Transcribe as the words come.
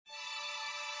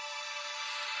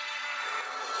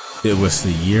It was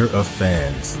the year of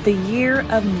fans. The year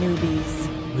of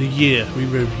newbies. The year we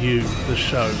reviewed the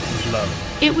show with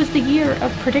love. It was the year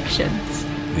of predictions.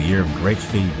 The year of great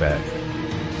feedback.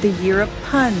 The year of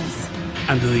puns.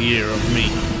 And the year of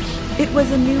memes. It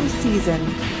was a new season.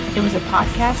 It was a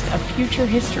podcast of future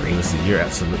history. It was the year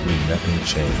absolutely nothing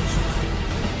changed.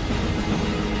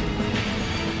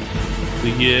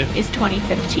 The year is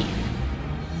 2015.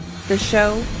 The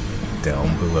show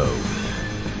Down Below.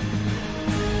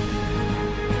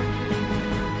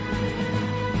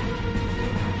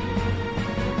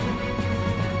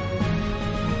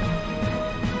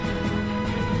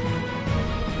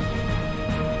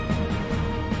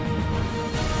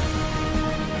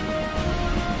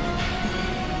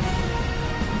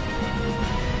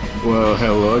 Well,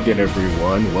 hello again,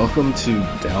 everyone. Welcome to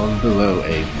Down Below,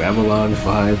 a Babylon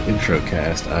 5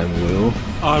 introcast. I'm Will.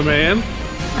 I'm Ann.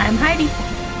 I'm Heidi.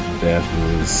 Beth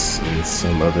is in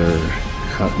some other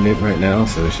continent right now,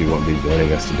 so she won't be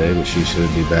joining us today, but she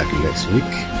should be back next week.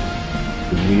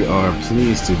 We are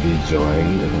pleased to be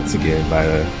joined once again by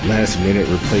a last-minute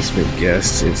replacement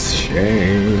guest. It's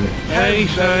Shane. Hey,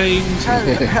 Shane.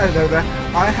 Hello there.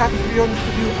 I have to be honest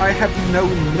with you, I have no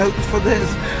notes for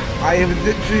this. I have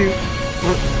literally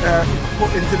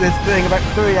put into this thing about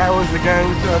 3 hours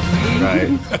ago.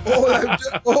 So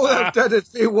all I've done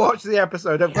is watch the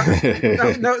episode. I've got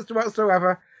no notes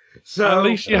whatsoever. So at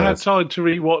least you had time to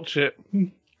rewatch it.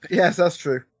 Yes, that's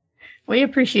true. We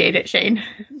appreciate it, Shane.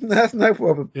 That's no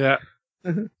problem. Yeah.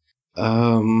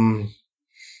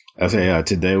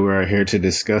 Today we're here to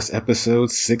discuss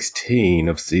episode 16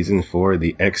 of season 4,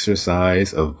 The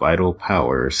Exercise of Vital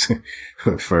Powers.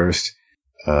 But first,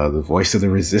 the voice of the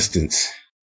resistance.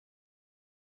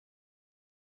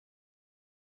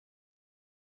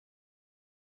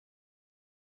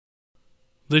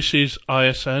 This is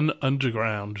ISN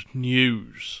Underground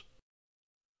News.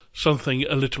 Something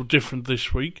a little different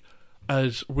this week,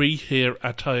 as we here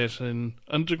at ISN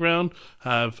Underground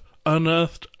have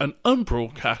unearthed an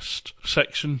unbroadcast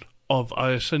section of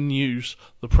ISN News,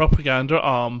 the propaganda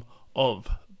arm of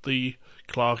the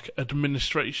Clark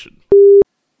administration.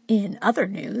 In other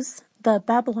news, the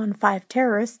Babylon 5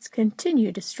 terrorists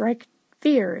continue to strike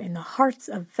fear in the hearts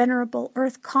of venerable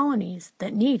Earth colonies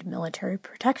that need military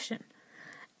protection,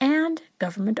 and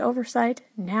government oversight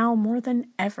now more than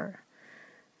ever.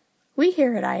 We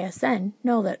here at ISN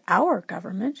know that our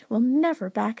government will never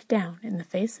back down in the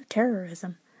face of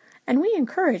terrorism, and we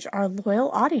encourage our loyal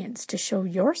audience to show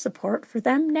your support for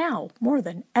them now more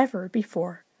than ever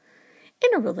before.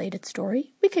 In a related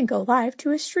story, we can go live to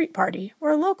a street party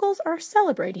where locals are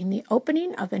celebrating the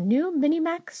opening of a new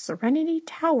Minimax Serenity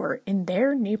Tower in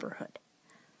their neighborhood.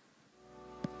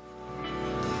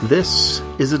 This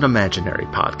is an imaginary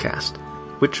podcast,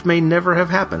 which may never have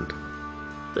happened.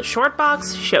 The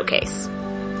Shortbox Showcase.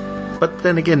 But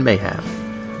then again may have.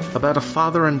 About a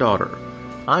father and daughter.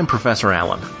 I'm Professor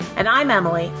Allen. And I'm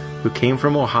Emily. Who came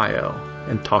from Ohio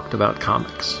and talked about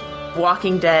comics.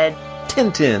 Walking Dead.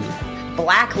 Tintin.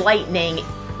 Black Lightning.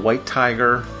 White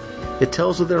Tiger. It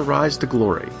tells of their rise to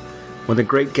glory, when the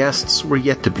great guests were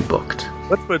yet to be booked.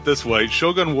 Let's put it this way,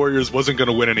 Shogun Warriors wasn't going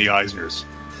to win any Eisners.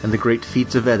 And the great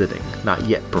feats of editing not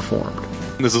yet performed.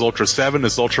 This is Ultra 7,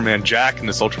 this Ultraman Jack, and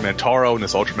this Ultraman Taro, and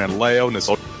this Ultraman Leo, and this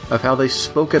of how they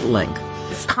spoke at length.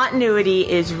 This continuity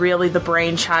is really the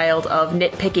brainchild of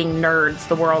nitpicking nerds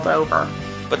the world over.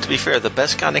 But to be fair, the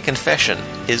best kind of confession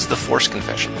is the Force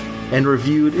confession. And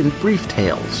reviewed in brief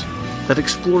tales that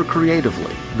explore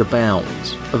creatively the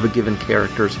bounds of a given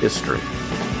character's history.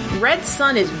 Red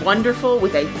Sun is wonderful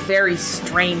with a very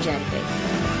strange ending.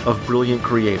 Of brilliant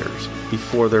creators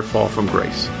before their fall from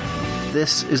grace.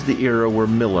 This is the era where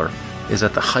Miller is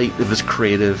at the height of his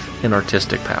creative and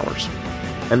artistic powers,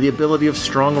 and the ability of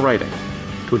strong writing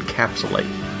to encapsulate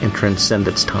and transcend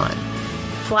its time.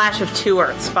 Flash of Two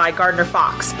Earths by Gardner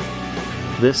Fox.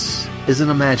 This is an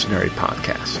imaginary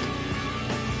podcast.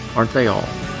 Aren't they all?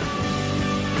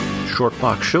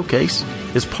 Shortbox Showcase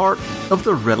is part of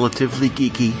the Relatively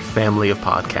Geeky family of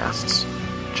podcasts.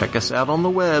 Check us out on the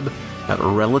web at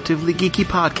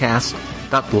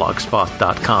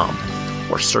relativelygeekypodcast.blogspot.com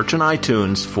or search in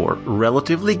iTunes for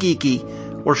Relatively Geeky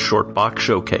or Shortbox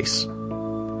Showcase.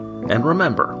 And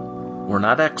remember, we're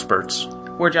not experts.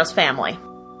 We're just family.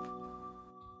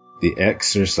 The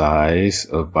Exercise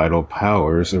of Vital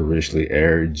Powers originally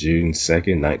aired June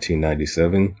 2nd,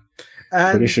 1997.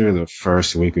 Pretty sure the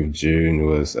first week of June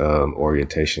was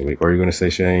orientation week. What are you going to say,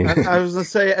 Shane? I was going to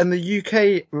say, and the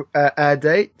UK air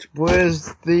date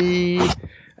was the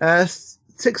 6th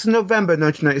of November,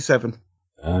 1997.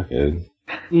 Okay.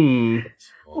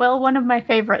 Well, one of my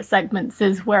favorite segments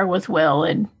is Where Was Will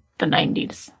in the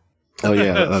 90s. Oh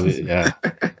yeah,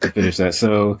 to finish that.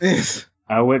 So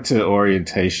I went to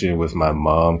orientation with my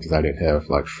mom because I didn't have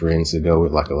like friends to go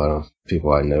with. Like a lot of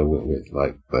people I know went with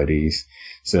like buddies,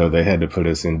 so they had to put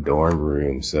us in dorm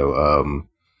rooms. So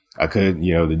I couldn't,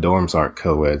 the dorms aren't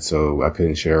co-ed, so I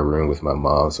couldn't share a room with my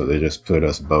mom. So they just put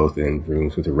us both in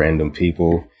rooms with random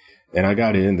people. And I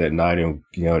got in that night and,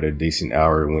 at a decent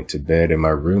hour and went to bed. And my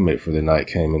roommate for the night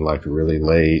came in like really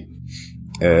late.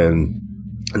 And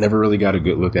I never really got a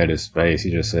good look at his face.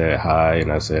 He just said hi,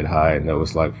 and I said hi. And that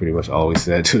was like pretty much all we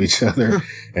said to each other.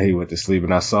 And he went to sleep.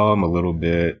 And I saw him a little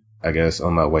bit, I guess,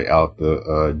 on my way out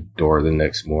the door the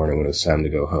next morning when it was time to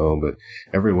go home. But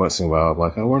every once in a while, I'm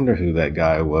like, I wonder who that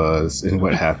guy was and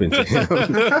what happened to him.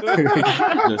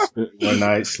 Just spent one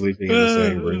night sleeping in the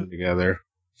same room together.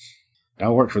 I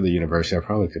worked for the university. I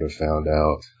probably could have found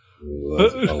out who it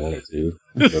was if I wanted to.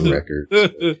 The records.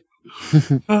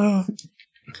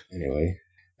 Anyway,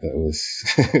 that was,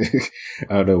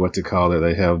 I don't know what to call it.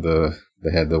 They had the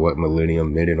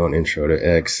Millennium Minute on Intro to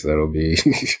X. That'll be,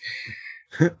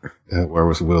 where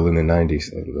was Will in the 90s?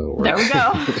 That'll work. There we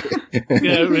go.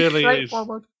 Yeah, it really is.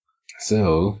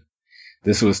 So,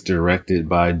 this was directed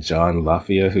by John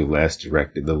Lafia, who last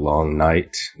directed The Long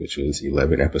Night, which was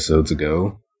 11 episodes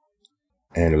ago.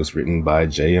 And it was written by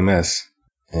JMS.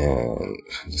 And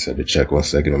I just had to check 1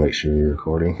 second to make sure you're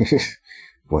recording.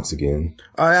 Once again.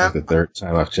 Like the third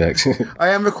time I've checked.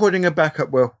 I am recording a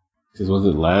backup, Will. Because was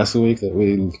it last week that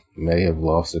we may have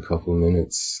lost a couple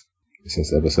minutes?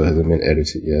 Since the episode hasn't been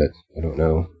edited yet. I don't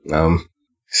know.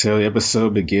 So the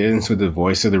episode begins with the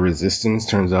voice of the resistance.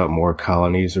 Turns out more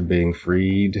colonies are being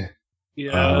freed.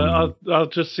 Yeah, I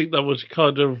just think that was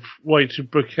kind of way to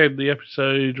bookend the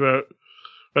episode where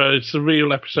it's the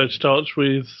real episode starts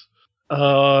with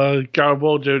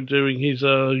Garibaldi doing his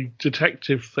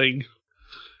detective thing.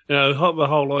 The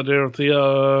whole idea of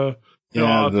the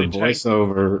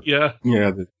voiceover. Yeah,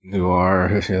 the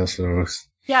noir.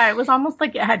 Yeah, it was almost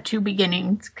like it had two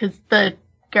beginnings because the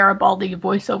Garibaldi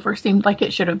voiceover seemed like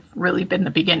it should have really been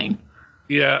the beginning.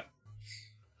 Yeah.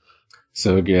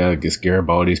 So yeah, I guess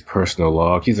Garibaldi's personal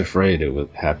log. He's afraid it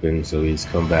would happen, so he's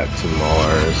come back to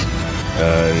Mars.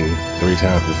 And 3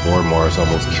 times before, Mars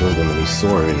almost killed him, and he's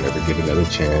sore and never get another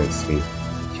chance. And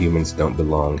humans don't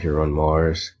belong here on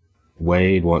Mars.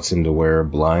 Wade wants him to wear a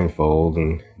blindfold,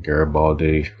 and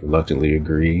Garibaldi reluctantly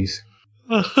agrees.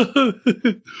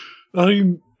 I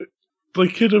mean, they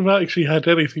could have actually had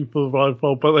anything for the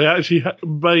blindfold, but they actually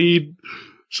made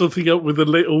something up with a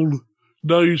little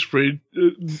nose bridge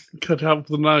cut out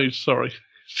for the nose. Sorry.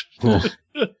 So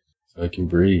I can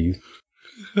breathe.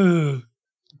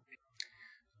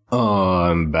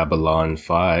 On Babylon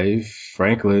 5,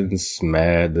 Franklin's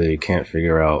mad they can't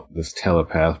figure out this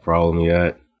telepath problem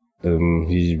yet.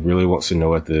 He really wants to know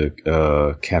what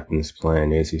the captain's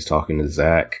plan is. He's talking to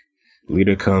Zach.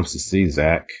 Lita comes to see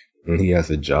Zach, and he has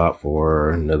a job for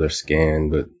another scan,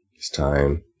 but this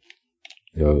time,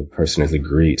 the person has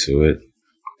agreed to it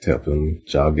to help him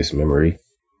jog his memory.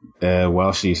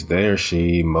 While she's there,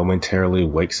 she momentarily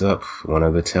wakes up one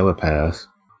of the telepaths.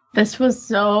 This was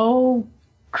so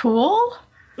cool.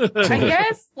 I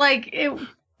guess,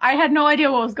 I had no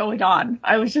idea what was going on.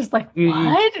 I was just like,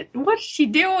 what? What's she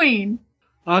doing?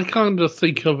 I kind of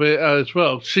think of it as,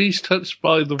 well, she's touched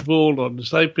by the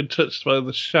Vorlons. They've been touched by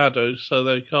the Shadows, so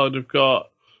they kind of got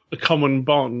a common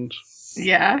bond.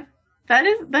 Yeah. That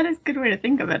is a good way to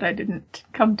think of it. I didn't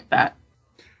come to that.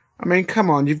 I mean,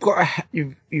 come on, you've got to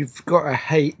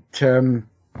hate,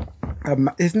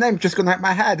 his name's just gone out of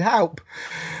my head, help.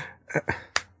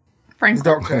 Franklin.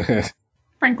 Doctor.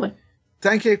 Franklin.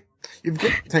 Thank you.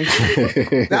 Thank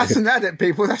you. That's an edit,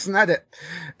 people. That's an edit.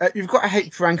 You've got to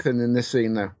hate Franklin in this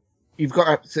scene, though. You've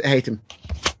got to hate him.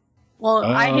 Well,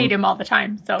 I hate him all the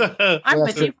time, so I'm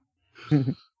with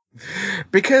you.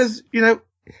 Because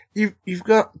you've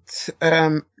got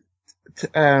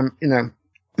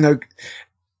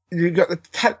you've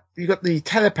got the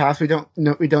telepath. We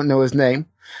don't know his name.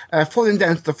 Falling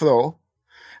down to the floor.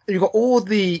 You've got all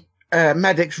the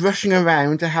medics rushing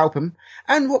around to help him.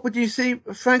 And what would you see,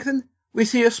 Franklin? We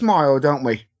see a smile, don't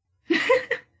we?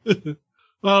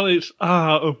 Well, it's,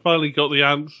 I've finally got the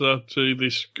answer to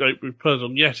this great big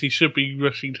puzzle. Yes, he should be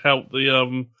rushing to help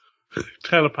the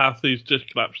telepath who's just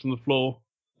collapsed on the floor.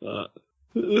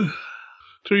 To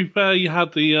be fair, you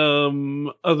had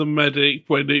the other medic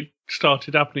when it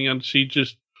started happening, and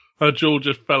her jaw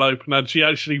just fell open, and she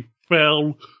actually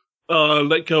fell,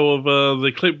 let go of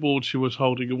the clipboard she was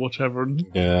holding or whatever, and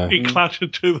it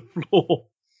clattered to the floor.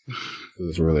 It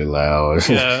was really loud.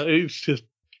 Yeah, it's just,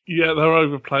 they're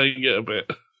overplaying it a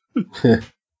bit.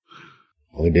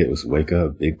 All he did was wake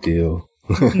up, big deal.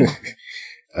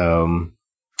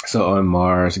 So on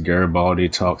Mars, Garibaldi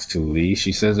talks to Lee.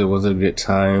 She says it was a good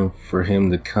time for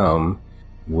him to come.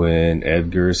 When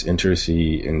Edgar's enters,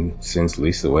 he and sends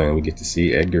Lisa away, and we get to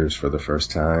see Edgar's for the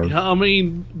first time. Yeah, I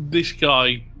mean, this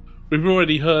guy, we've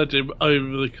already heard him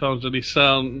over the comms, and he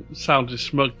sounded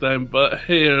smug then, but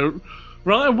here,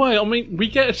 right away, I mean, we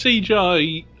get a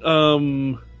CGI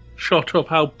shot of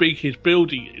how big his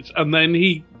building is, and then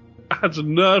he has a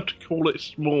nerve to call it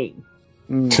small.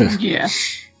 Yeah.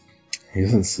 He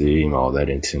doesn't seem all that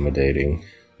intimidating,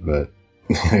 but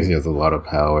he has a lot of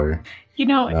power. You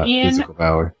know, physical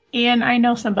power. Ian, I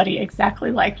know somebody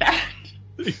exactly like that.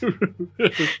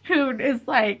 Who is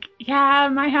like, yeah,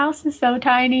 my house is so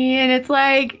tiny, and it's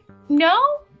like, no,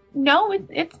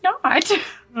 it's not.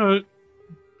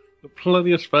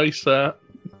 Plenty of space there.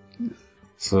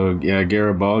 So yeah,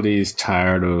 Garibaldi's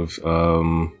tired of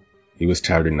he was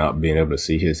tired of not being able to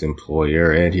see his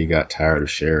employer, and he got tired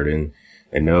of Sheridan,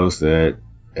 and knows that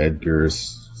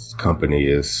Edgar's company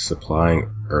is supplying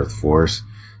Earth Force.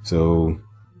 So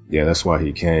yeah, that's why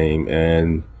he came.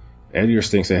 And Edgar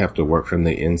thinks they have to work from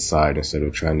the inside instead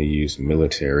of trying to use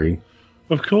military.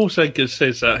 Of course Edgar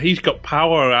says that. He's got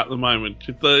power at the moment.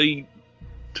 If they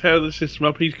tear the system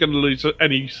up, he's going to lose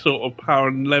any sort of power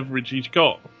and leverage he's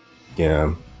got.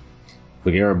 Yeah.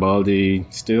 But Garibaldi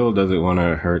still doesn't want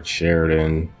to hurt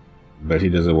Sheridan, but he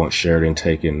doesn't want Sheridan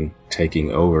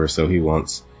taking over, so he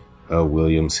wants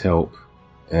William's help.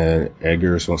 And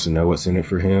Edgar wants to know what's in it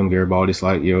for him. Garibaldi's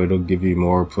like, it'll give you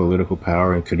more political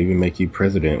power and could even make you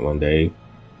president one day.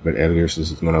 But Edgar's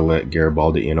just going to let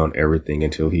Garibaldi in on everything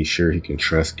until he's sure he can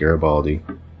trust Garibaldi.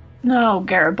 No,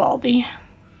 Garibaldi.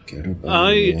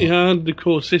 And of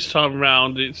course, this time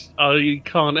round, I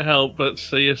can't help but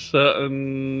see a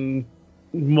certain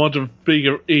modern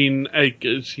figure in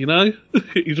Edgar's, you know?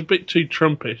 He's a bit too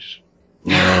Trumpish.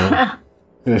 Yeah.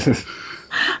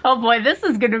 Oh boy, this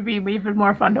is going to be even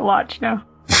more fun to watch now.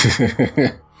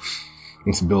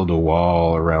 Let's build a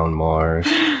wall around Mars.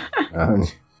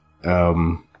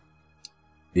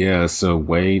 Yeah, so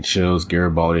Wade shows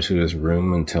Garibaldi to his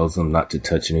room and tells him not to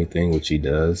touch anything, which he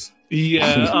does.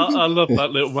 Yeah, I love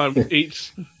that little moment.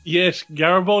 Yes,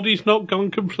 Garibaldi's not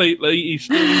gone completely. He's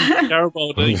still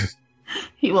Garibaldi.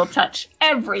 He will touch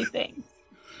everything.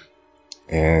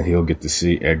 And he'll get to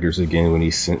see Edgar's again when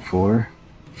he's sent for.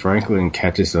 Franklin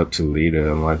catches up to Lita.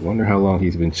 I'm like, wonder how long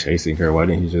he's been chasing her. Why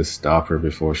didn't he just stop her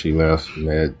before she left?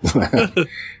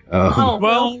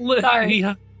 Sorry.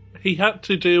 He had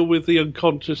to deal with the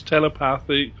unconscious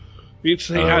telepathy. He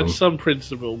had some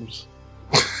principles.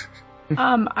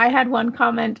 I had one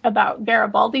comment about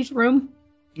Garibaldi's room.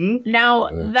 Now,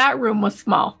 that room was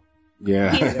small.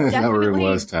 Yeah, that room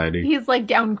was tiny. He's like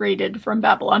downgraded from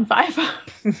Babylon 5.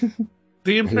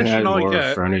 The impression I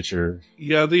get, furniture.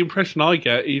 Yeah, the impression I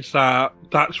get is that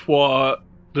that's what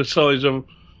the size of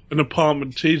an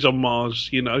apartment is on Mars.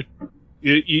 You know,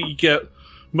 you get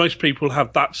most people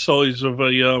have that size of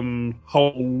a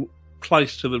whole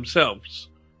place to themselves.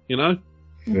 You know,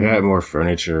 they had more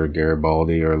furniture,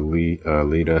 Garibaldi or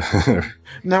Lita.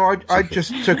 No, I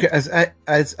just took it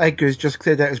as Edgar's just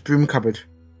cleared out his broom cupboard.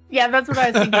 Yeah, that's what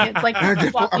I was thinking. It's like I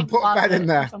put that in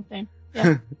there. Or something.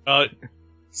 Yeah.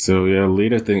 So yeah,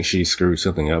 Lita thinks she screwed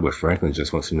something up, but Franklin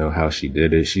just wants to know how she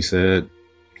did it. She said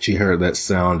she heard that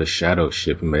sound a shadow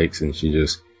ship makes, and she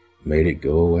just made it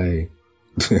go away.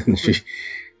 So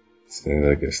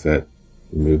I guess that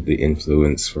removed the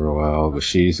influence for a while, but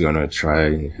she's gonna try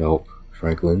and help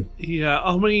Franklin. Yeah,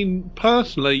 I mean,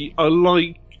 personally, I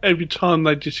like every time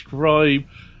they describe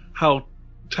how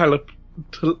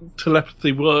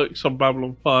telepathy works on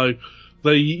Babylon 5,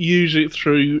 they use it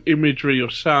through imagery or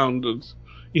sound, and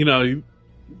you know,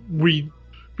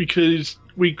 because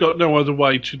we've got no other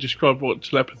way to describe what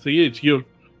telepathy is.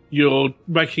 You're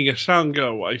making a sound go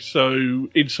away, so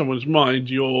in someone's mind,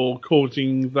 you're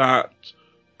causing that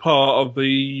part of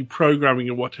the programming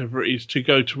or whatever it is to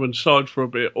go to one side for a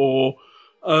bit. Or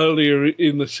earlier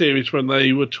in the series when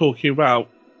they were talking about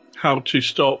how to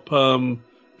stop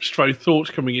stray thoughts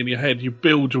coming in your head, you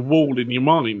build a wall in your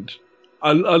mind.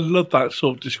 I love that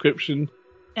sort of description.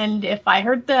 And if I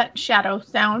heard that shadow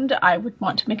sound, I would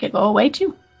want to make it go away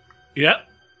too. Yeah.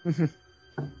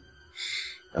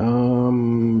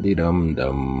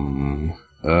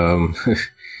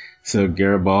 So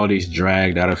Garibaldi's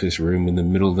dragged out of his room in the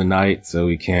middle of the night, so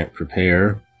he can't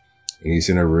prepare. And he's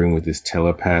in a room with this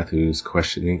telepath who's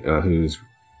who's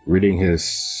reading the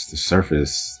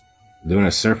surface, doing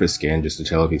a surface scan just to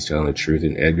tell if he's telling the truth,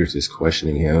 and Edgar's is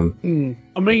questioning him.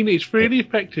 I mean, it's really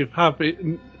effective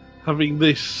having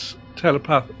this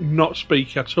telepath not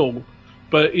speak at all,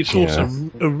 but it's also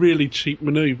a really cheap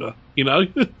maneuver. You know,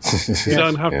 you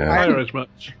don't have to pay her as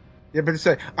much. Yeah, but to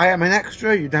say, I am an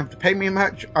extra, you don't have to pay me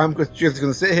much, I'm just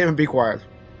going to sit here and be quiet.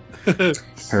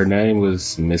 Her name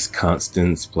was Miss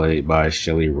Constance, played by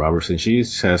Shelley Robertson. She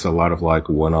has a lot of like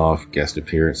one-off guest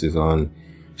appearances on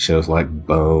shows like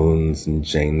Bones and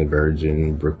Jane the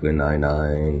Virgin, Brooklyn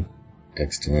Nine-Nine,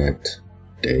 Extant,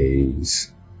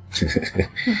 Days.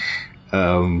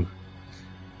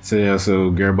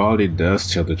 So Garibaldi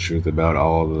does tell the truth about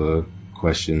all the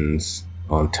questions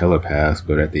on Telepath,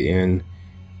 but at the end,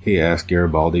 he asks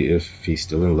Garibaldi if he's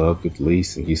still in love with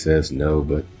Lise, and he says no,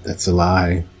 but that's a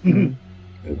lie.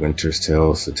 Mm-hmm. Winters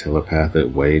tells the telepath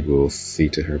that Wade will see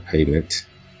to her payment.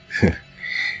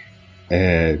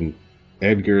 And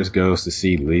Edgars goes to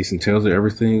see Lise and tells her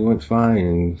everything went fine,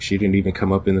 and she didn't even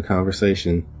come up in the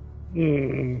conversation.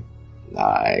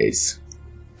 Lies.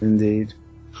 Indeed.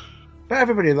 But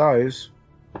everybody lies.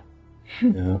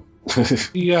 Yeah.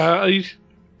 Yeah,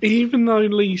 even though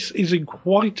Lise isn't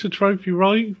quite a trophy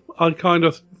wife, I kind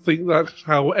of think that's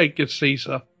how Edgar sees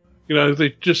her. You know, they're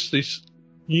just this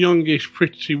youngish,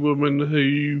 pretty woman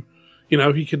who, you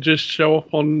know, he can just show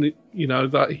up on, you know,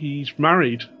 that he's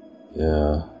married.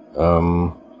 Yeah.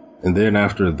 And then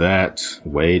after that,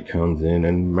 Wade comes in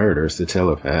and murders the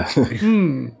telepath.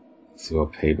 So a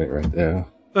payment right there.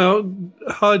 Now,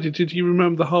 Heidi, did you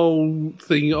remember the whole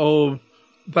thing of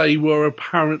they were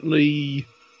apparently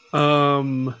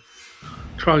trying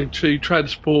to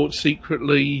transport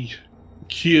secretly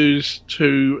cures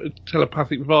to a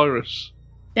telepathic virus?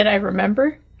 Did I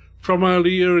remember? From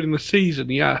earlier in the season,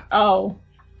 yeah. Oh.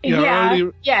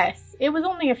 Yeah. Yes. It was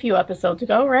only a few episodes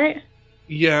ago, right?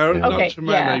 Yeah, not too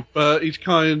many, but it's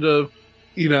kind of,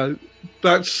 you know,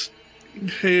 that's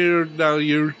here now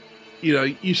you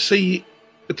see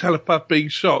a telepath being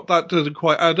shot. That doesn't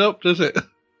quite add up, does it?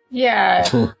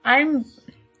 Yeah. I'm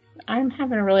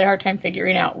having a really hard time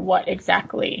figuring out what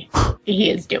exactly he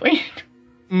is doing.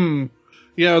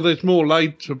 Yeah, there's more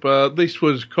later, but this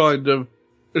was kind of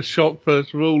a shock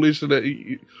first of all, isn't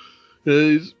it?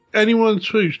 Anyone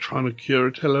who's trying to cure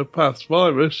a telepath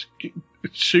virus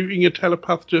shooting a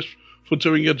telepath just for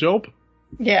doing a job?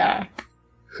 Yeah.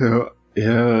 So,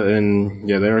 and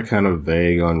they were kind of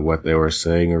vague on what they were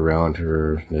saying around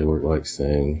her. They were like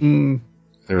saying...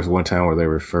 There was one time where they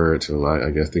referred to, like,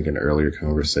 I guess, an earlier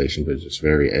conversation, but just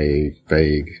very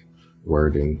vague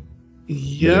wording.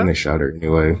 Yeah. But then they shot her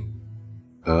anyway.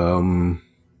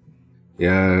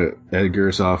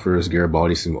 Edgars offers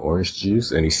Garibaldi some orange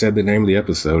juice, and he said the name of the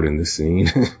episode in this scene.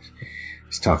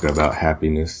 He's talking about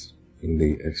happiness in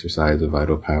the exercise of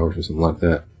vital powers or something like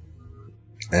that.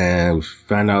 And we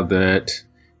find out that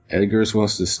Edgars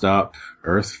wants to stop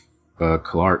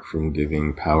Clark from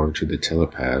giving power to the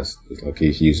telepaths. It's like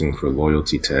he's using for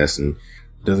loyalty tests, and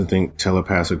doesn't think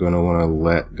telepaths are going to want to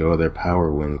let go of their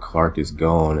power when Clark is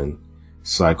gone, and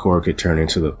Psychor could turn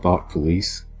into the thought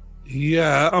police.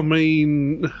 Yeah, I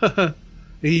mean,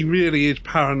 he really is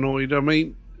paranoid. I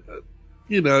mean,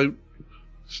 you know,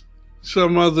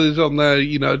 some others on there,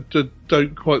 you know,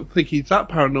 don't quite think he's that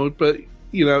paranoid, but,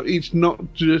 you know, it's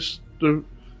not just the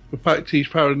fact he's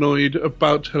paranoid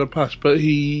about telepaths, but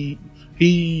he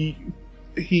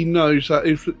knows that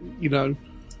if, you know,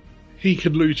 he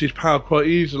could lose his power quite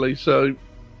easily, so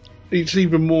it's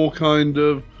even more kind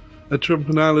of a Trump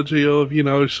analogy of, you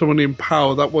know, someone in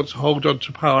power that wants to hold on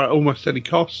to power at almost any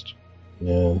cost.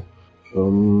 Yeah.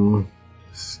 So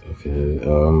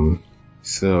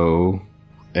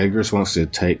Edgars wants to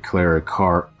take Clara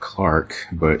Clark,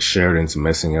 but Sheridan's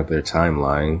messing up their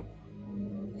timeline.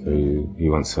 So he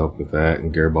wants help with that,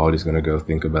 and Garibaldi's going to go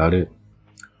think about it.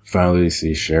 Finally,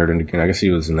 see Sheridan again. I guess he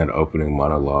was in that opening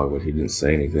monologue, but he didn't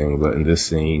say anything. But in this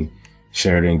scene,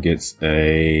 Sheridan gets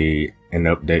an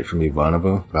update from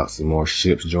Ivanova about some more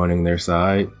ships joining their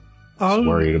side. Oh,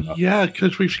 worried about. Yeah,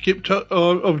 because we've skipped. I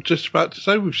was just about to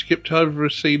say we've skipped over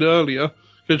a scene earlier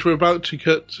because we're about to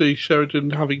cut to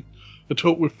Sheridan having a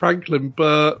talk with Franklin,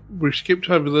 but we've skipped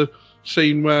over the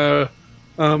scene where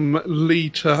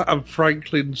Lita and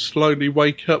Franklin slowly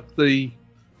wake up the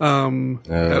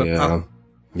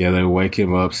Yeah, they wake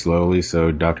him up slowly so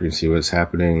Doctor can see what's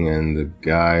happening, and the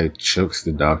guy chokes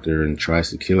the Doctor and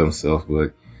tries to kill himself,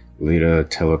 but Lita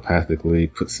telepathically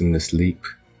puts him to sleep.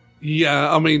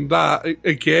 Yeah, I mean, that,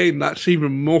 again, that's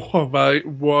even more about,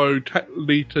 whoa,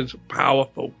 Lita's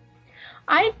powerful.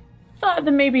 I thought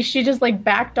that maybe she just, like,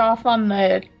 backed off on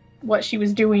what she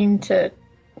was doing to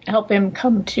help him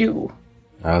come to.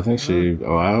 I think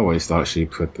I always thought she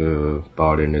put the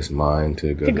thought in his mind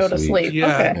to go to sleep.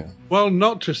 Yeah. Okay. Well,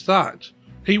 not just that.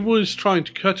 He was trying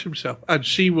to cut himself, and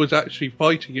she was actually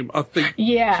fighting him. I think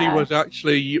she was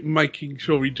actually making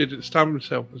sure he didn't stab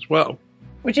himself as well.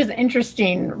 Which is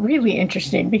interesting, really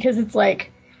interesting, because it's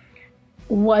like,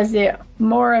 was it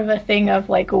more of a thing of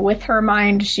like with her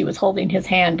mind she was holding his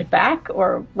hand back,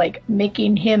 or like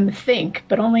making him think,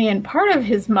 but only in part of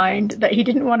his mind, that he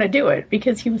didn't want to do it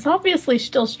because he was obviously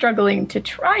still struggling to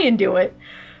try and do it.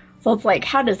 So it's like,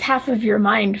 how does half of your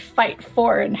mind fight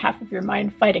for and half of your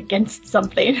mind fight against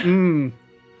something?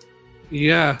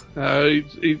 Yeah,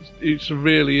 it's a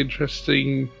really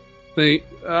interesting thing,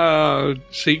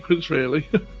 sequence, really.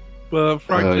 But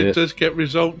Franklin does get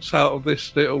results out of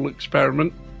this little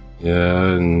experiment.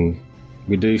 Yeah, and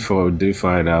we do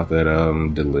find out that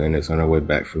Delenn is on her way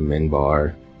back from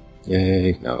Minbar.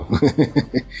 Yay! No,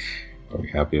 are we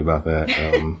happy about that?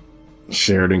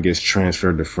 Sheridan gets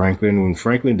transferred to Franklin when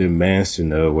Franklin demands to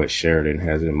know what Sheridan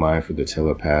has in mind for the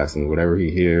telepath, and whatever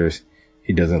he hears,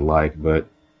 he doesn't like, but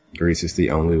agrees it's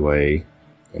the only way.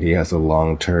 And he has a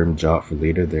long-term job for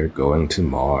leader. They're going to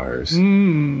Mars.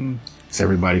 Is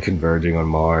everybody converging on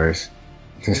Mars?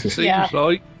 Seems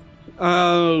like.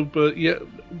 But yeah,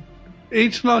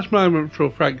 it's a nice moment for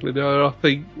Franklin. I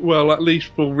think. Well, at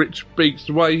least for Rich Beaks,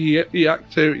 the way he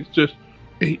acts here, it's just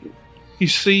he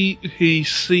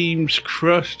seems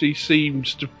crushed. He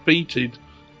seems defeated,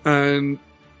 and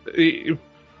it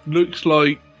looks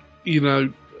like, you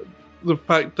know, the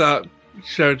fact that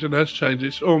Sheridan has changed.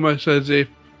 It's almost as if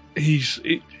he's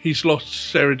lost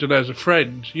Sheridan as a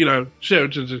friend. You know,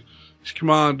 Sheridan's his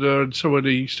commander and someone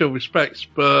he still respects,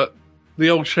 but the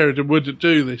old Sheridan wouldn't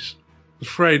do this. The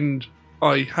friend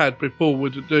I had before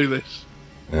wouldn't do this.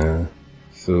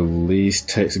 So Lise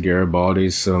takes Garibaldi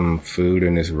some food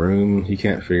in his room. He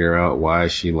can't figure out why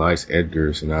she likes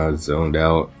Edgar, so now it's zoned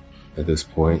out at this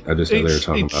point. I just know they were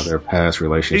talking about their past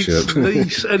relationship.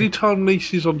 Anytime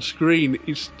Lise is on screen,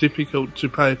 it's difficult to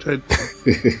pay attention.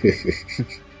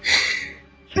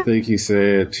 I think he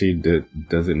said she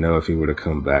doesn't know if he would have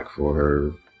come back for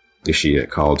her if she had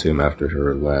called him after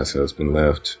her last husband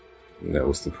left. And that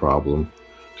was the problem.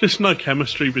 Just no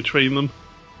chemistry between them.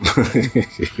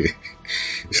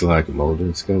 It's like Mulder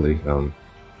and Scully.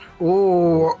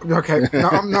 Oh, okay.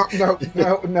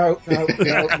 No.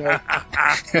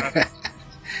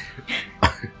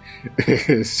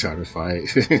 It's trying to fight.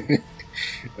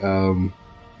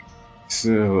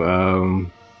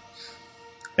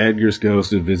 Edgar goes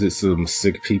to visit some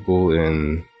sick people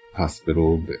in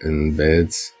hospital in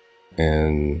beds,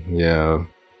 and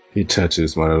he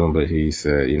touches one of them, but he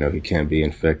said, he can't be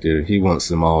infected. He wants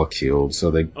them all killed so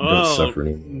they don't suffer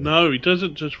anymore. No, he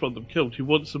doesn't just want them killed. He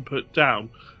wants them put down.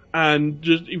 And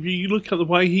just if you look at the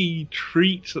way he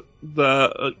treats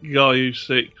the guy who's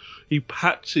sick, he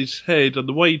pats his head, and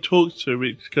the way he talks to him,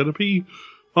 it's going to be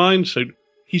fine soon.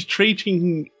 He's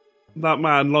treating that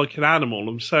man like an animal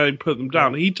and saying put them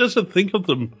down. He doesn't think of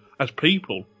them as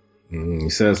people. He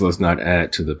says let's not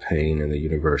add to the pain in the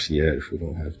universe yet if we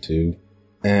don't have to.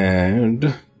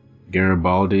 And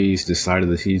Garibaldi's decided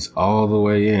that he's all the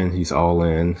way in. He's all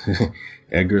in.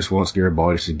 Edgar wants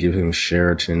Garibaldi to give him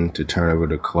Sheraton to turn over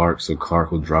to Clark so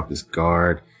Clark will drop his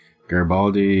guard.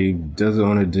 Garibaldi doesn't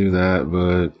want to do that,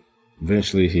 but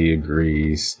eventually he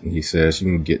agrees. He says you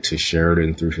can get to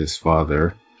Sheridan through his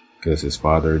father, because his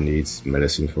father needs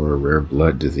medicine for a rare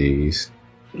blood disease.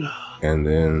 And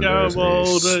then there's a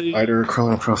spider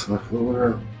crawling across my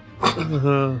floor.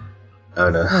 Oh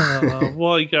no.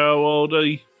 Why,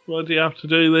 Garibaldi? Why do you have to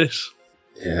do this?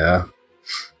 Yeah.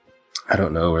 I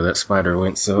don't know where that spider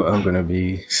went, so I'm going to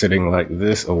be sitting like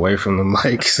this away from the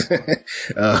mics. Get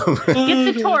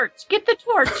the torch! Get the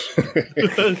torch!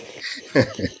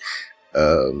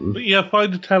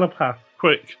 Find a telepath,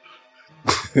 quick.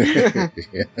 Yeah.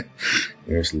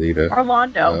 There's Lita. Or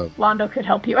Londo. Londo could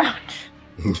help you out.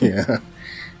 Yeah.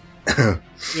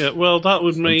 Yeah, well, that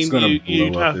would mean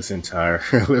you'd have this entire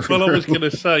living Well, I was room. going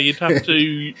to say, you'd have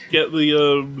to get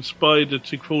the spider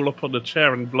to crawl up on the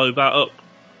chair and blow that up.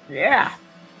 Yeah.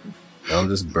 I'm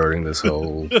just burning this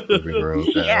whole living room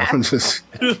down. Yeah. I'm just...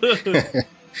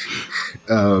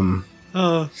 And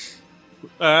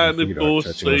of course,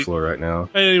 touching the floor right now.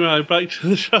 Anyway, back to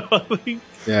the show, I think.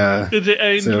 Yeah. Because it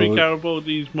ends with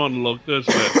Garibaldi's monologue,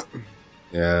 doesn't it?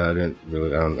 Yeah, I don't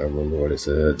remember what it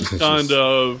said.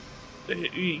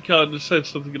 He kind of said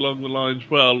something along the lines,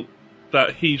 well,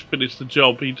 that he's finished the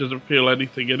job, he doesn't feel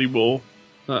anything anymore.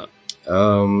 Yeah,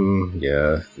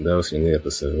 that was in the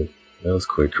episode. That was a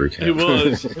quick recap. It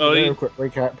was. Very quick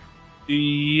recap.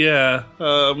 Yeah,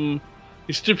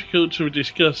 it's difficult to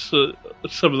discuss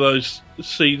some of those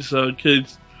scenes,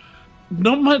 because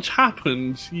not much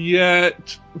happens,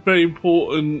 yet very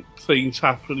important things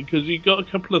happen, because you've got a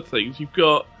couple of things. You've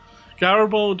got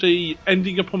Garibaldi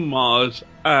ending up on Mars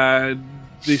and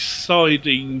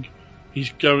deciding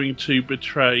he's going to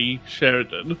betray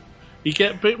Sheridan. You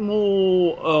get a bit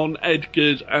more on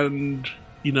Edgar's and,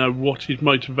 what his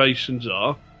motivations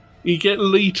are. You get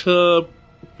Lita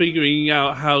figuring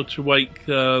out how to wake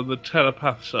the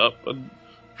telepaths up, and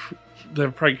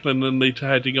then Franklin and Lita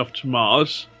heading off to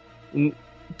Mars. And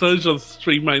those are the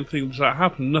three main things that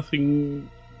happen. Nothing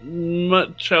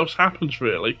much else happens,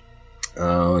 really.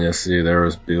 Oh, yes, see, there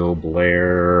was Bill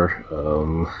Blair.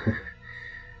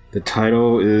 The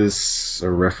title is a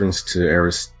reference to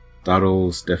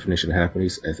Aristotle's definition of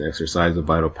happiness as the exercise of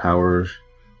vital powers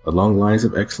along lines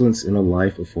of excellence in a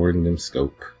life affording them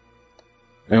scope.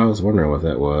 And I was wondering what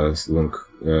that was.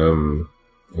 The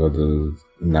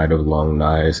Night of Long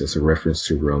Knives as a reference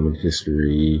to Roman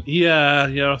history.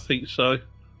 Yeah, I think so.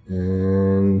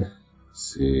 And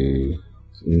let's see,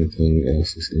 anything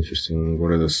else is interesting?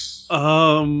 What are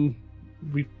the?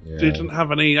 We didn't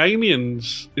have any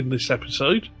aliens in this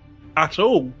episode at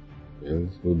all. Yeah,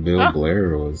 well, Bill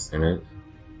Blair was in it.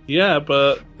 Yeah,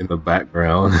 but in the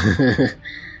background,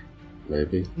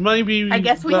 maybe. I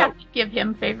guess we have to give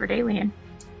him favorite alien.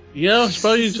 Yeah, I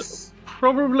suppose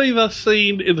probably the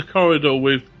scene in the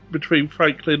corridor between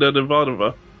Franklin and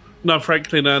Ivanova. No,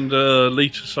 Franklin and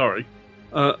Lita. Sorry.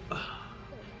 I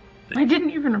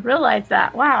didn't even realize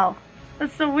that. Wow,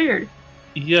 that's so weird.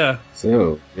 Yeah.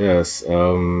 So yes.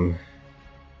 Do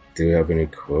we have any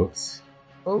quotes?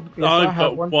 Oh, yes, I've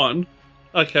got one.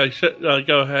 Okay,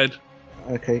 go ahead.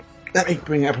 Okay, let me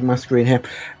bring it up on my screen here.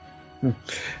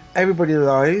 Everybody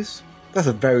lies. That's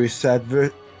a very sad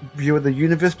view of the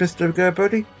universe, Mr.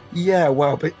 Gerbody. Yeah,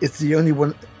 well, but it's the only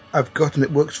one I've got and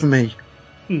it works for me.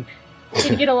 Didn't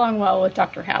get along well with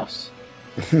Dr. House.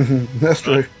 That's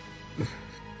true.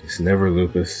 It's never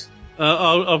Lupus.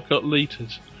 I've got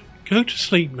Lita's. Go to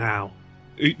sleep now.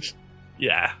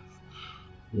 Yeah.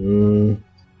 Any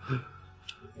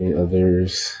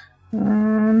others?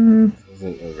 Not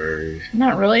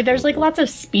really. There's lots of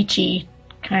speechy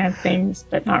kind of things,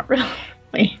 but not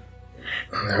really.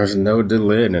 There was no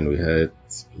Delin, and we had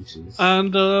speeches.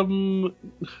 And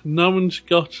no one's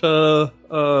got I've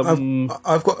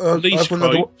got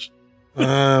another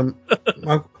one.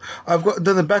 I've got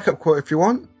another backup quote if you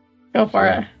want. Go for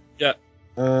it. Yeah.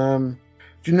 Do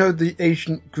you know the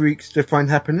ancient Greeks define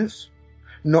happiness?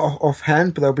 Not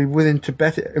offhand, but they'll be willing to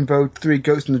bet it involved 3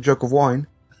 goats and a jug of wine.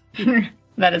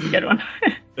 That is a good one.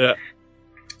 Yeah.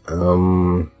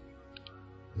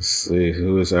 Let's see,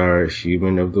 who is our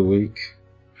human of the week?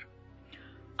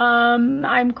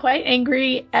 I'm quite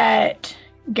angry at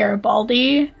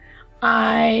Garibaldi.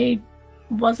 I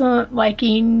wasn't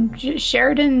liking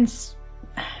Sheridan's.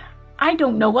 I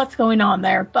don't know what's going on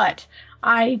there, but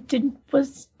I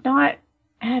was not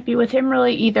happy with him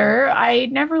really either. I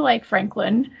never liked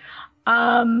Franklin.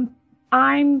 I'm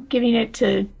giving it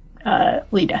to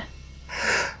Lita.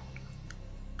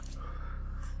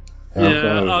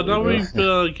 Yeah, I know we've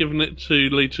given it to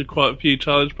Lita quite a few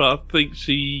times, but I think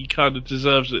she kind of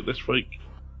deserves it this week.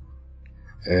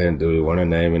 And do we want to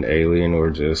name an alien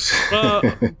or just...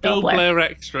 Bill Blair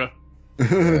extra.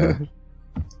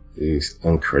 He's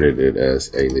uncredited as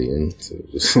alien, so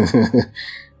just...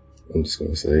 I'm just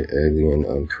going to say alien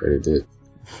uncredited.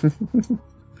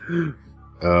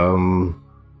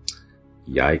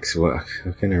 Yikes, I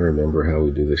can't remember how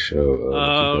we do the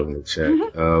show. Keep check.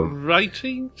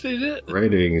 Ratings, is it?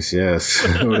 Ratings, yes.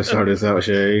 You want to start this out,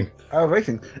 Shay? Oh,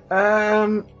 rating.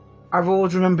 I've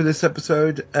always remembered this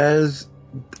episode as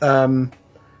the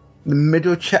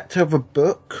middle chapter of a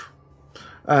book.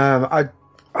 I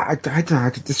don't know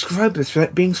how to describe this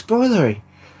without being spoilery.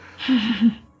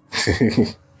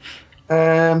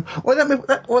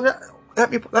 Let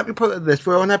me put it like this.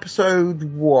 We're on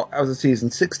episode, what? That was the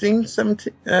season 16,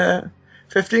 17,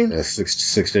 15? Yeah,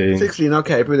 16. 16,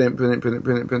 okay, brilliant.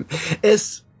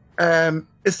 It's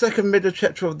like a middle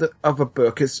chapter of a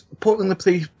book. It's putting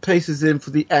the places in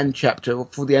for the end chapter,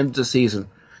 for the end of the season,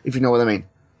 if you know what I mean.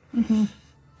 Mm-hmm.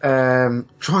 I'm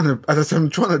trying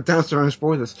to dance around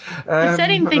spoilers.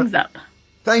 Setting things up.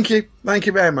 Thank you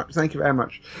very much. So I'm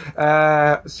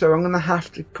going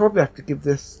to probably have to give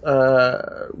this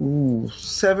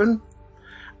 7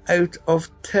 out of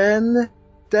 10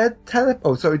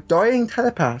 dying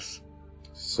telepaths.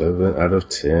 7 out of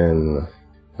 10.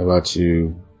 How about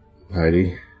you,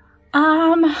 Heidi?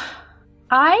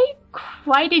 I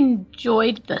quite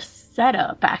enjoyed the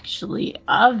setup, actually,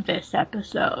 of this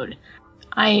episode.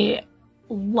 I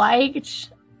liked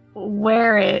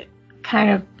where it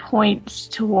kind of points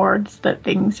towards that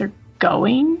things are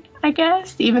going, I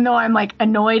guess, even though I'm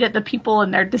annoyed at the people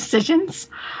and their decisions.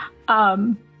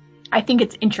 I think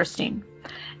it's interesting.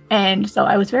 And so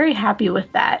I was very happy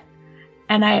with that.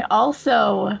 And I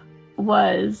also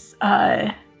was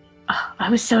I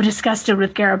was so disgusted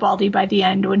with Garibaldi by the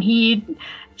end when he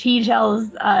tells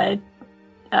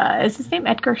is his name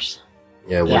Edgars?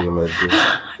 Yeah, William Edgars.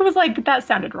 I was like, that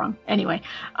sounded wrong. Anyway,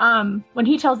 when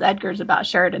he tells Edgars about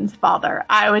Sheridan's father,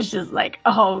 I was just like,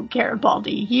 oh,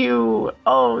 Garibaldi,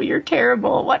 you're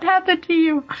terrible. What happened to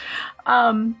you?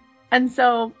 And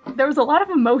so there was a lot of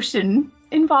emotion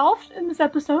involved in this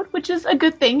episode, which is a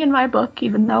good thing in my book,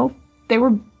 even though they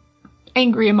were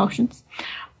angry emotions.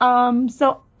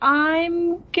 So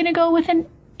I'm going to go with an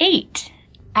 8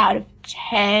 out of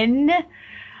 10.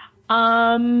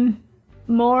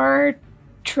 More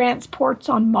transports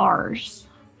on Mars.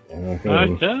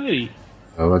 Okay.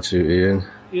 How about you, Ian?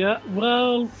 Yeah,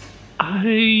 well,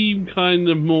 I'm kind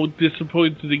of more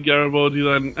disappointed in Garibaldi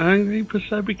than angry per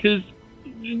se, because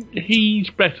he's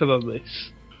better than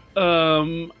this.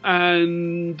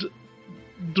 And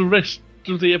the rest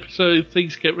of the episode,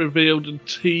 things get revealed and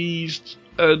teased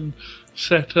and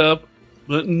set up,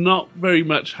 but not very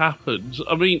much happens.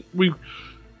 I mean,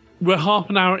 we're half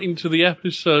an hour into the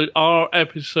episode, our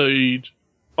episode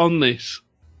on this.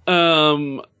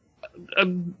 And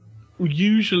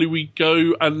usually we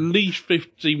go at least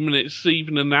 15 minutes,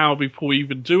 even an hour before we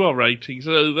even do our rating.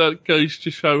 So that goes to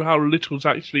show how little's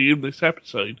actually in this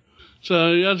episode.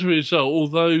 So as a result,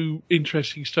 although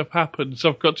interesting stuff happens,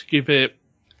 I've got to give it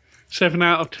 7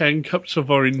 out of 10 cups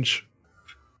of orange.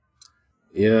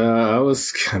 Yeah, I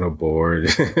was kind of bored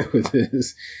with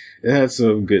this. It had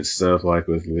some good stuff, like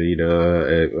with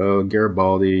Lita.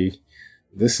 Garibaldi.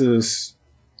 This is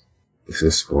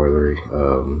spoilery.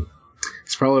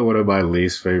 It's probably one of my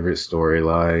least favorite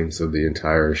storylines of the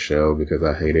entire show, because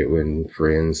I hate it when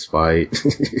friends fight.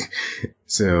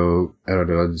 So, I don't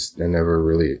know, I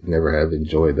never have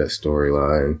enjoyed that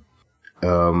storyline.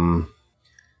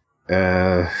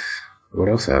 What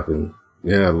else happened?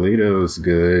 Yeah, Lita was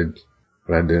good,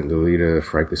 but I didn't, the Lita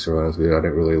Franklin storyline's good. I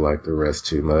didn't really like the rest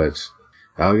too much.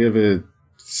 I'll give it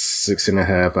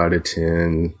 6.5 out of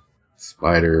 10.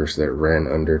 Spiders that ran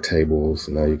under tables,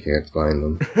 now you can't find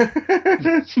them.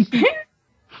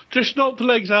 Just knock the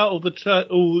legs out of the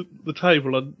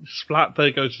table and splat, there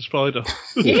goes the spider.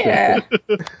 Yeah.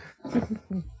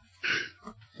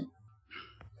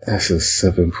 That's a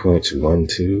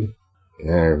 7.12.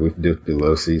 Yeah, we've dipped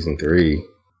below season 3.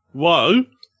 Whoa.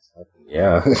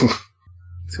 Yeah.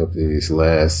 Let's hope these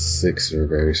last 6 are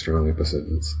very strong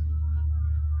episodes.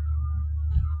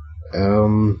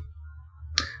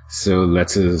 So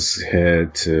let's us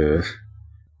head to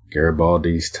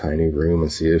Garibaldi's tiny room and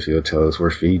see if he'll tell us where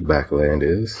Feedback Land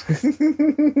is.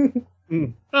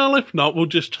 Well, if not, we'll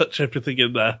just touch everything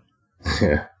in there.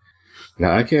 Yeah.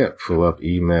 Now, I can't pull up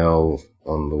email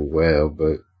on the web,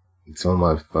 but it's on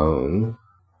my phone,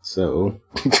 so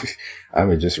I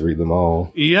may just read them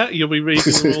all. Yeah, you'll be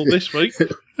reading them all this week.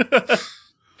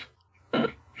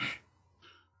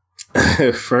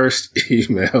 First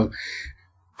email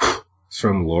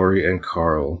from Lori and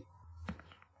Carl.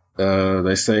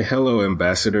 They say, hello,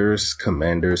 ambassadors,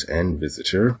 commanders, and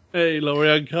visitor. Hey,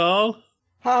 Lori and Carl.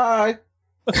 Hi.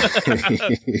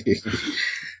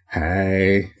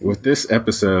 Hi. With this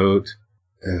episode...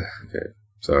 okay,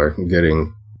 sorry, I'm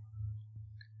getting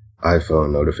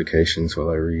iPhone notifications while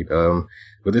I read.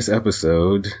 With this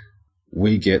episode,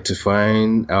 we get to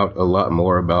find out a lot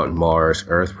more about Mars,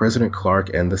 Earth, President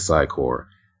Clark, and the Psi Corps.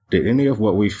 Did any of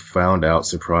what we found out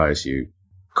surprise you?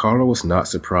 Carla was not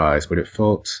surprised, but it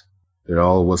felt that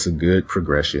all was a good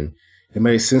progression. It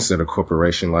made sense that a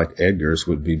corporation like Edgar's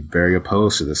would be very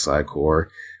opposed to the Psi Corps,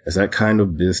 as that kind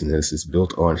of business is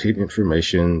built on hidden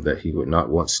information that he would not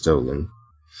want stolen.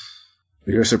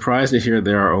 We are surprised to hear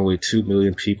there are only 2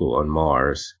 million people on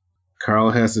Mars.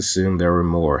 Carl has assumed there were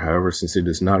more, however, since it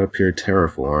does not appear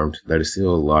terraformed, that is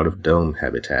still a lot of dome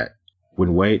habitat.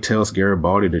 When Wade tells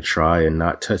Garibaldi to try and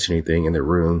not touch anything in the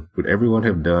room, would everyone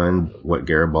have done what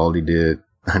Garibaldi did?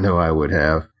 I know I would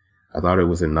have. I thought it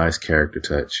was a nice character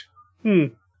touch.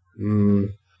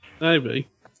 Maybe.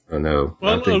 Oh no.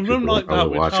 Well, a room like that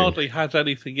which hardly has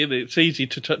anything in it, it's easy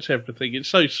to touch everything. It's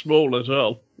so small as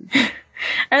well.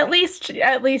 At least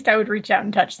I would reach out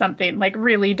and touch something. Like,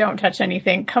 really, don't touch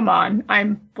anything. Come on.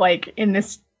 I'm, like, in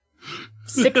this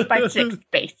 6x6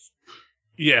 space.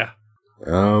 Yeah.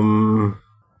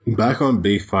 Back on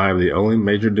B5, the only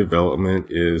major development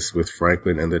is with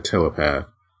Franklin and the telepath.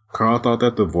 Carl thought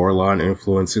that the Vorlon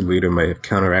influence in Lita may have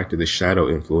counteracted the shadow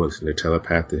influence in the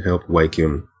telepath to help wake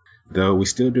him, though we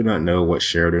still do not know what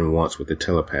Sheridan wants with the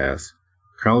telepaths.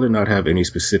 Carl did not have any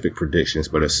specific predictions,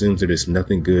 but assumes it is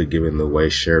nothing good given the way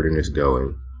Sheridan is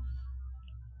going.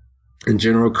 In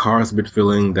general, Carl has been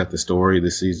feeling that the story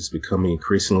this season is becoming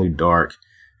increasingly dark,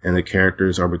 and the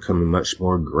characters are becoming much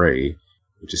more gray,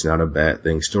 which is not a bad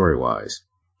thing story-wise.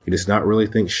 He does not really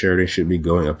think Sheridan should be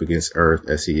going up against Earth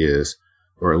as he is,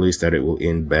 or at least that it will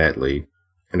end badly,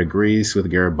 and agrees with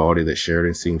Garibaldi that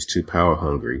Sheridan seems too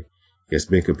power-hungry. He has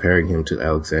been comparing him to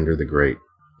Alexander the Great.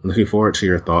 I'm looking forward to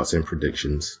your thoughts and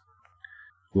predictions.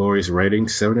 Lori's rating,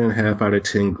 7.5 out of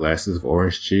 10 glasses of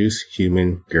orange juice.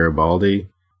 Human, Garibaldi.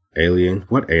 Alien,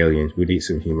 what alien? We need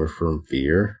some humor from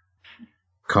Fear.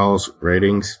 Call's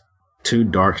ratings, 2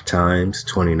 Dark Times,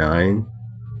 29.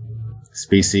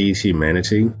 Species,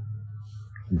 Humanity.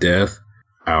 Death,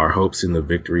 Our Hopes in the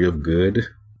Victory of Good.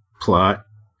 Plot,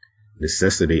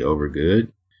 Necessity over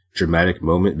Good. Dramatic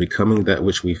moment, Becoming that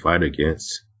which we fight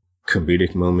against.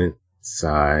 Comedic moment,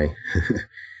 Sigh.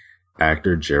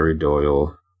 Actor, Jerry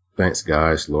Doyle. Thanks,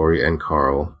 guys, Lori and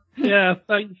Carl. Yeah,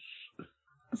 thanks.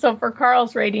 So for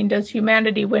Carl's rating, does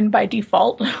humanity win by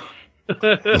default?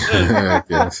 I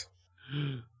guess.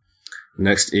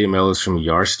 Next email is from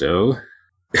Yarsto.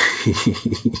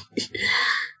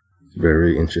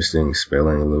 Very interesting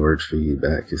spelling of the word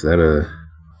feedback. Is that a...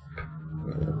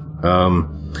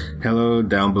 Hello,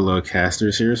 down below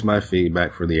casters. Here's my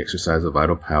feedback for the exercise of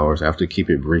vital powers. I have to keep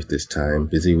it brief this time.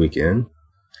 Busy weekend.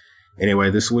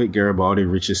 Anyway, this week Garibaldi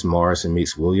reaches Mars and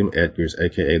meets William Edgars,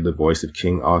 aka the voice of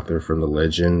King Arthur from The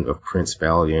Legend of Prince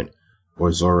Valiant, or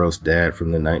Zorro's dad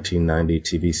from the 1990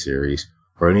 TV series,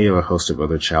 or any of a host of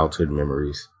other childhood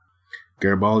memories.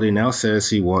 Garibaldi now says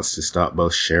he wants to stop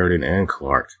both Sheridan and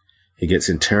Clark. He gets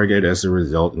interrogated as a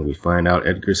result, and we find out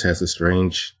Edgars has a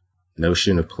strange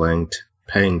notion of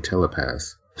paying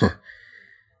telepaths.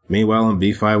 Meanwhile, in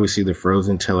B5, we see the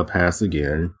frozen telepaths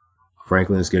again.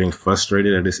 Franklin is getting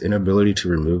frustrated at his inability to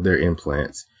remove their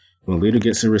implants. When Lita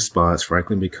gets a response,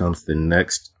 Franklin becomes the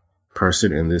next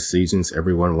person in this season's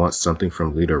Everyone Wants Something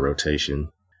from Lita rotation.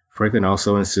 Franklin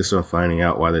also insists on finding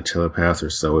out why the telepaths are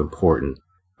so important.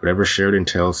 Whatever Sheridan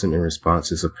tells him in response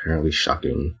is apparently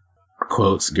shocking.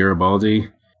 Quotes, Garibaldi,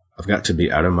 I've got to be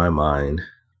out of my mind.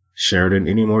 Sheridan,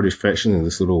 any more defection in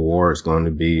this little war is going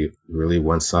to be really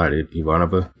one-sided.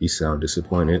 Ivanova, you sound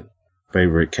disappointed.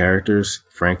 Favorite characters,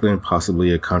 Franklin,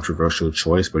 possibly a controversial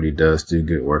choice, but he does do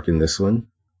good work in this one.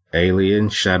 Alien,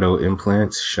 shadow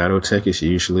implants. Shadow tech is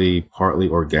usually partly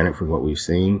organic from what we've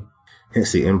seen.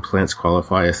 Hence the implants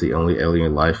qualify as the only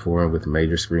alien life form with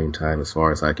major screen time as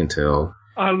far as I can tell.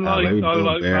 I like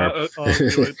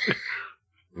that.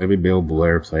 Maybe Bill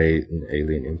Blair played an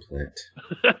alien implant.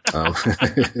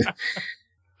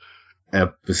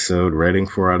 Episode rating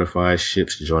 4 out of 5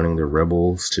 ships joining the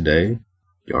rebels today.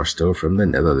 Yarsto from the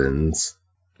Netherlands.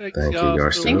 Thank you,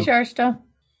 Yarsto. Thanks, Yarsto.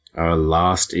 Our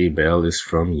last email is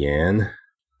from Yan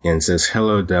and says,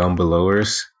 hello, down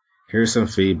belowers. Here's some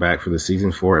feedback for the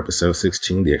Season 4, Episode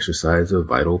 16, The Exercise of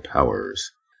Vital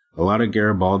Powers. A lot of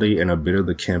Garibaldi and a bit of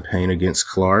the campaign against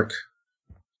Clark.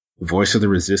 The voice of the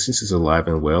Resistance is alive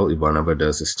and well. Ivanova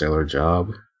does a stellar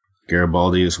job.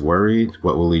 Garibaldi is worried.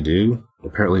 What will he do?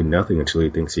 Apparently nothing until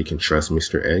he thinks he can trust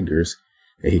Mr. Edgars.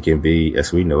 And he can be,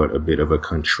 as we know it, a bit of a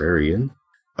contrarian.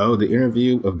 Oh, the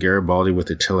interview of Garibaldi with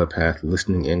the telepath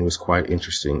listening in was quite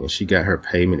interesting, and she got her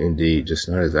payment indeed, just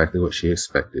not exactly what she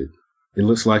expected. It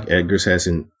looks like Edgars has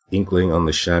an inkling on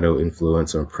the shadow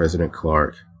influence on President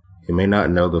Clark. He may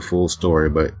not know the full story,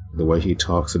 but the way he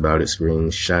talks about it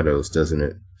screams shadows, doesn't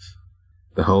it?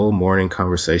 The whole morning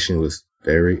conversation was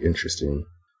very interesting.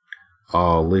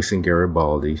 Oh, listen,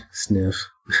 Garibaldi. Sniff.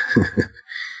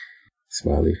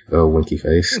 Smiley. Oh, winky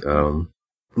face.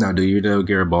 Now, do you know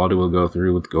Garibaldi will go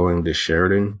through with going to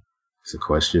Sheridan? It's a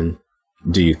question.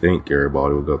 Do you think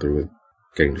Garibaldi will go through with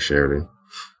getting to Sheridan?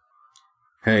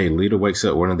 Hey, Lita wakes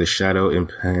up one of the shadow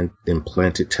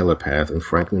implanted telepath, and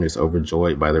Franklin is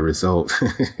overjoyed by the result.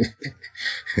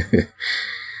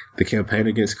 The campaign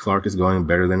against Clark is going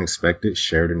better than expected.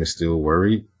 Sheridan is still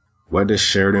worried. What does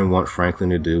Sheridan want Franklin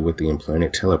to do with the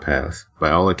implanted telepath?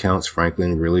 By all accounts,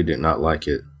 Franklin really did not like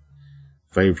it.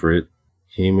 Favorite,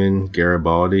 human,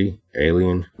 Garibaldi,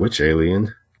 alien, which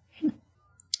alien?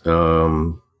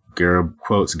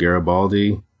 Quotes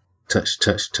Garibaldi, touch,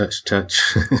 touch, touch,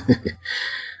 touch.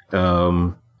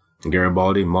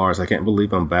 Garibaldi, Mars. I can't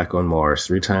believe I'm back on Mars.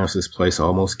 3 times this place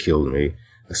almost killed me.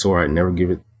 I swore I'd never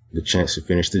give it the chance to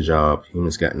finish the job.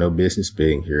 Humans got no business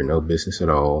being here, no business at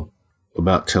all.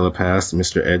 About telepaths,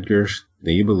 Mr. Edgars,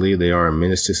 do you believe they are a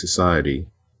menace to society?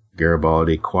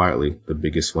 Garibaldi, quietly, the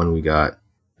biggest one we got.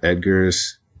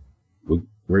 Edgars,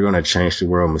 we're going to change the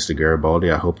world, Mr.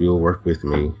 Garibaldi. I hope you'll work with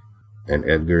me. And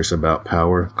Edgars, about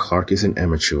power. Clark is an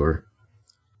amateur.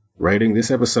 Rating,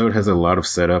 this episode has a lot of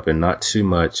setup and not too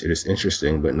much. It is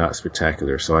interesting, but not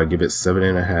spectacular, so I give it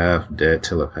 7.5 dead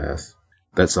telepaths.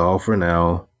 That's all for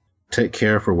now. take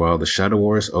care, for while the Shadow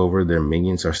War is over, their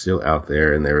minions are still out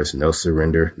there, and there is no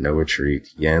surrender, no retreat.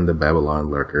 Yan the Babylon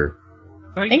Lurker.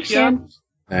 Thanks, Yan.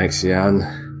 Thanks, Yan.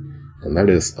 And that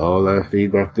is all our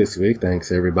feedback this week.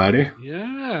 Thanks, everybody.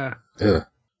 Yeah.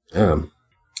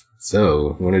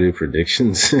 So, want to do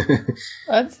predictions?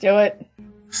 Let's do it.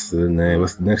 So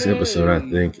what's the next episode, I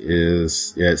think,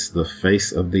 is... Yeah, it's The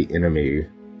Face of the Enemy.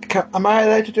 Am I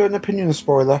allowed to do an opinion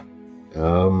spoiler?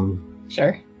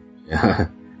 Sure. Yeah.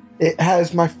 It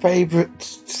has my favourite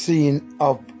scene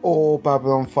of all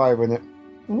Babylon 5 in it.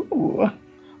 Ooh.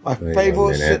 My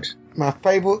favourite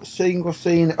single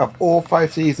scene of all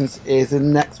 5 seasons is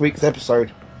in next week's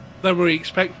episode. Then we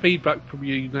expect feedback from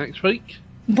you next week.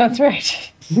 That's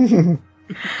right.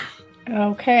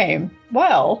 Okay.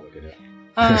 Well,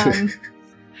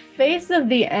 Face of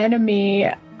the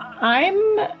Enemy,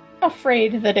 I'm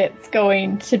afraid that it's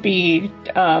going to be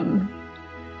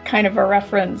kind of a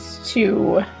reference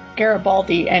to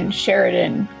Garibaldi and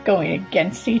Sheridan going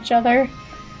against each other.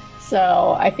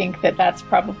 So I think that that's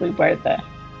probably where the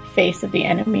face of the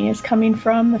enemy is coming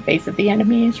from. The face of the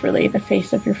enemy is really the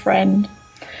face of your friend.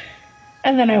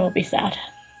 And then I will be sad.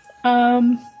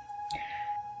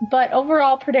 But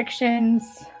overall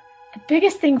predictions, the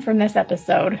biggest thing from this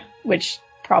episode, which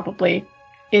probably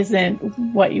isn't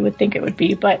what you would think it would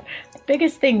be, but the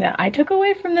biggest thing that I took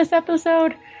away from this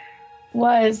episode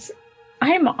was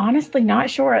I'm honestly not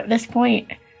sure at this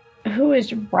point who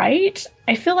is right.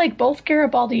 I feel like both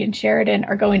Garibaldi and Sheridan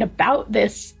are going about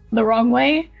this the wrong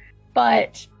way,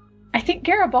 but I think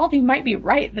Garibaldi might be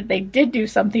right that they did do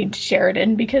something to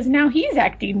Sheridan because now he's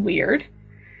acting weird.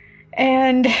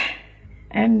 And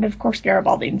of course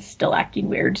Garibaldi's still acting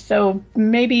weird, so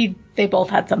maybe they both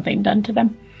had something done to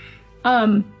them.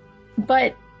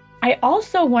 But I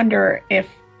also wonder if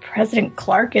President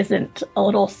Clark isn't a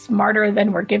little smarter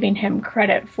than we're giving him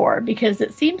credit for, because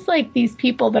it seems like these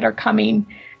people that are coming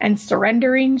and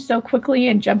surrendering so quickly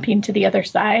and jumping to the other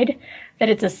side, that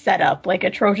it's a setup, like a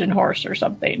Trojan horse or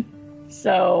something.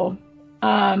 So,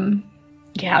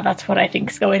 yeah, that's what I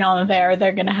think's going on there.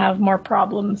 They're going to have more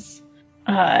problems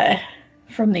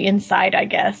from the inside, I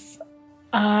guess.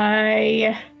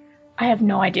 I have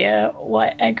no idea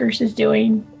what Eggers is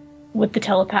doing with the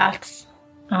telepaths.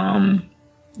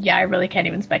 Yeah, I really can't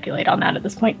even speculate on that at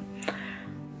this point.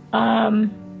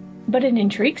 But it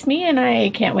intrigues me, and I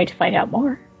can't wait to find out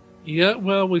more. Yeah,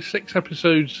 well, with 6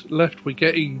 episodes left, we're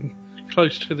getting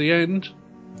close to the end.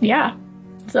 Yeah,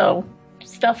 so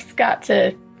stuff's got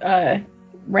to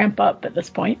ramp up at this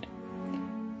point.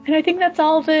 And I think that's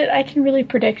all that I can really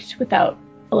predict without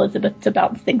Elizabeth to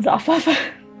bounce things off of.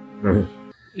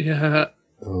 Yeah.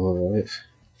 All right.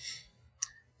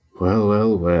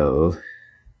 Well.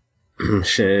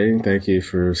 Shay, thank you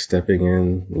for stepping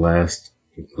in last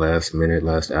minute,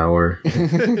 last hour.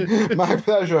 My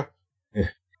pleasure.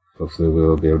 Hopefully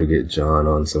we'll be able to get John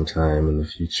on sometime in the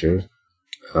future.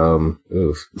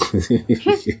 Oof.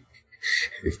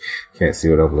 Can't see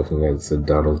what I'm looking at. It's a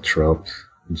Donald Trump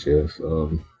gif.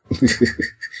 No.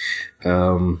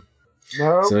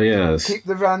 So yes. Keep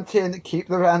the rant in.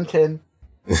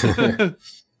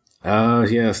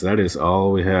 Yes, that is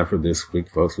all we have for this week,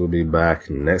 folks. We'll be back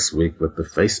next week with The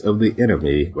Face of the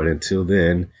Enemy. But until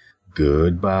then,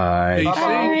 goodbye.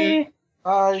 Bye.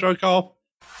 Bye. Strike off.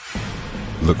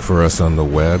 Look for us on the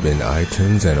web in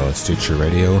iTunes and on Stitcher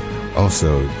Radio.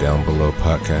 Also,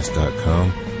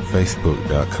 downbelowpodcast.com,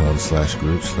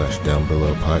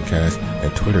 facebook.com/group/downbelowpodcast,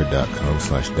 and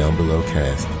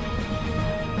twitter.com/downbelowcast.